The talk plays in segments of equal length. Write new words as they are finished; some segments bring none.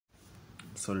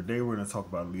So today we're going to talk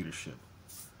about leadership.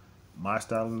 My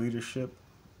style of leadership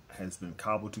has been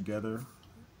cobbled together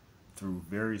through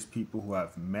various people who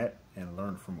I've met and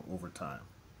learned from over time.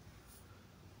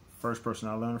 First person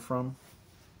I learned from,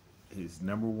 his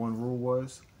number one rule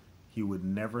was he would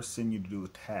never send you to do a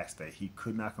task that he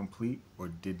could not complete or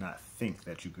did not think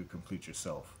that you could complete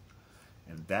yourself.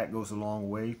 And that goes a long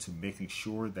way to making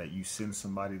sure that you send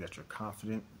somebody that you're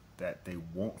confident that they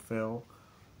won't fail,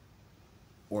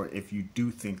 or if you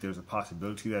do think there's a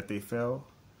possibility that they fail,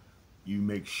 you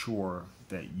make sure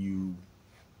that you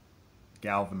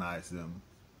galvanize them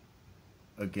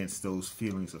against those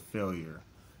feelings of failure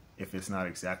if it's not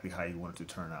exactly how you want it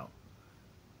to turn out.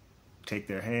 Take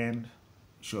their hand,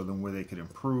 show them where they could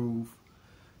improve,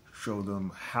 show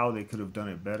them how they could have done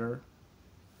it better,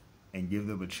 and give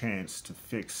them a chance to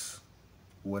fix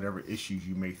whatever issues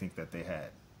you may think that they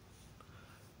had.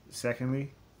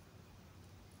 Secondly,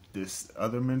 this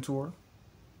other mentor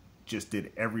just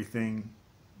did everything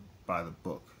by the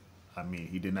book. I mean,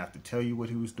 he didn't have to tell you what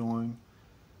he was doing.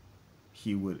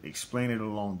 He would explain it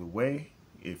along the way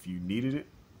if you needed it,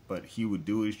 but he would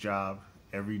do his job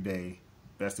every day,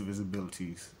 best of his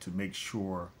abilities, to make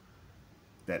sure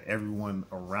that everyone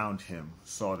around him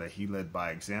saw that he led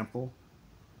by example.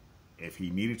 If he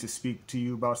needed to speak to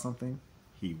you about something,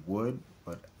 he would,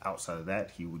 but outside of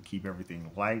that, he would keep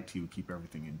everything light, he would keep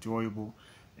everything enjoyable,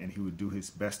 and he would do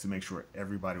his best to make sure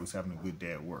everybody was having a good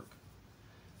day at work.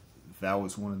 That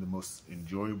was one of the most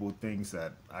enjoyable things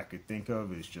that I could think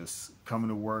of, is just coming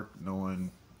to work knowing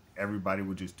everybody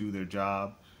would just do their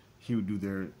job. He would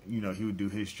do he would do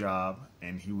his job,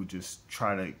 and he would just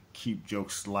try to keep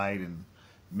jokes light and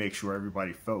make sure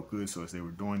everybody felt good, so as they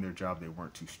were doing their job, they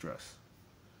weren't too stressed.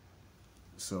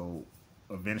 So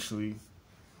eventually,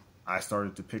 I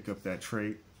started to pick up that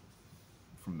trait.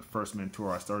 From the first mentor,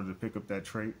 I started to pick up that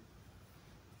trait.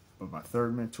 But my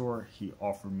third mentor, he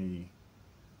offered me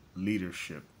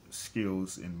leadership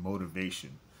skills and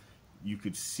motivation. You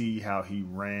could see how he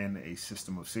ran a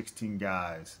system of 16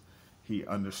 guys. He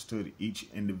understood each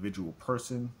individual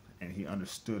person, and he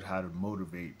understood how to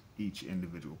motivate each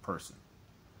individual person.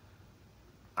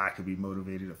 I could be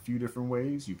motivated a few different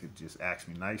ways. You could just ask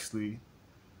me nicely,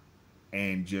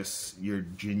 and just your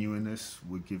genuineness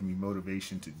would give me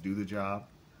motivation to do the job.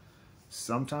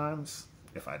 Sometimes,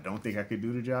 if I don't think I could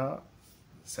do the job,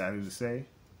 sadly to say,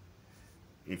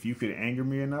 if you could anger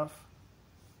me enough,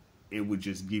 it would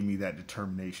just give me that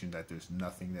determination that there's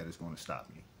nothing that is going to stop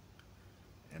me.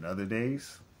 And other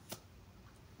days,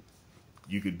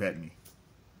 you could bet me.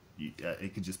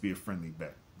 It could just be a friendly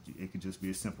bet. It could just be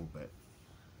a simple bet.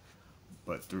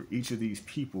 But through each of these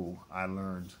people, I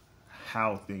learned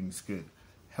how things could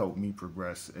help me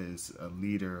progress as a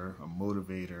leader, a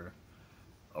motivator,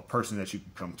 a person that you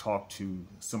could come talk to,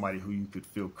 somebody who you could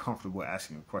feel comfortable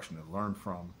asking a question to learn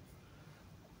from.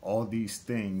 All these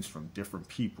things from different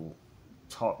people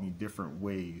taught me different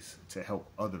ways to help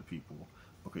other people,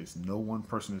 because no one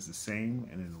person is the same,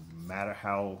 and no matter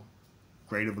how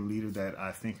great of a leader that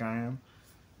I think I am,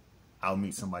 I'll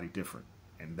meet somebody different.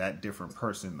 And that different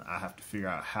person, I have to figure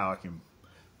out how I can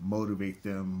motivate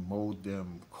them, mold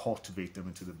them, cultivate them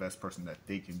into the best person that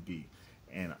they can be.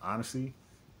 And honestly,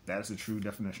 that's the true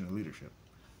definition of leadership.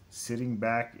 Sitting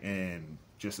back and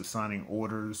just assigning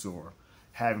orders, or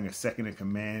having a second in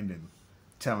command and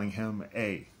telling him,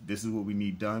 hey, this is what we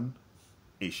need done.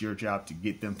 It's your job to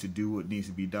get them to do what needs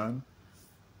to be done.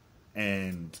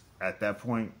 And at that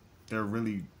point, they're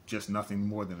really just nothing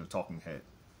more than a talking head.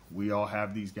 We all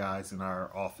have these guys in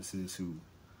our offices who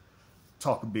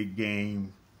talk a big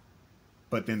game,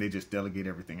 but then they just delegate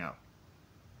everything out.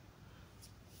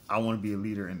 I want to be a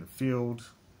leader in the field.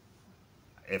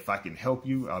 If I can help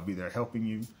you, I'll be there helping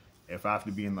you. If I have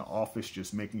to be in the office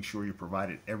just making sure you're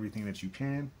provided everything that you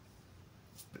can,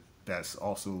 that's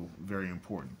also very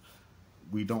important.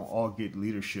 We don't all get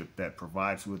leadership that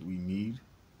provides what we need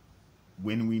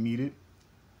when we need it,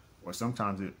 or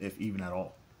sometimes if even at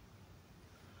all.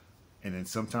 And then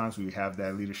sometimes we have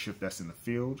that leadership that's in the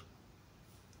field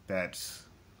that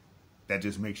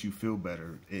just makes you feel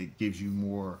better. It gives you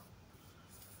more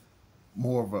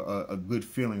of a good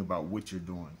feeling about what you're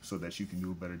doing, so that you can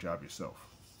do a better job yourself.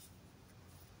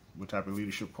 What type of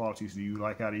leadership qualities do you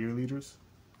like out of your leaders?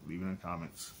 Leave it in the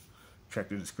comments. Check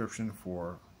the description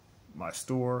for my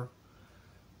store,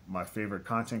 my favorite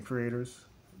content creators,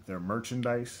 their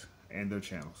merchandise, and their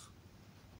channels.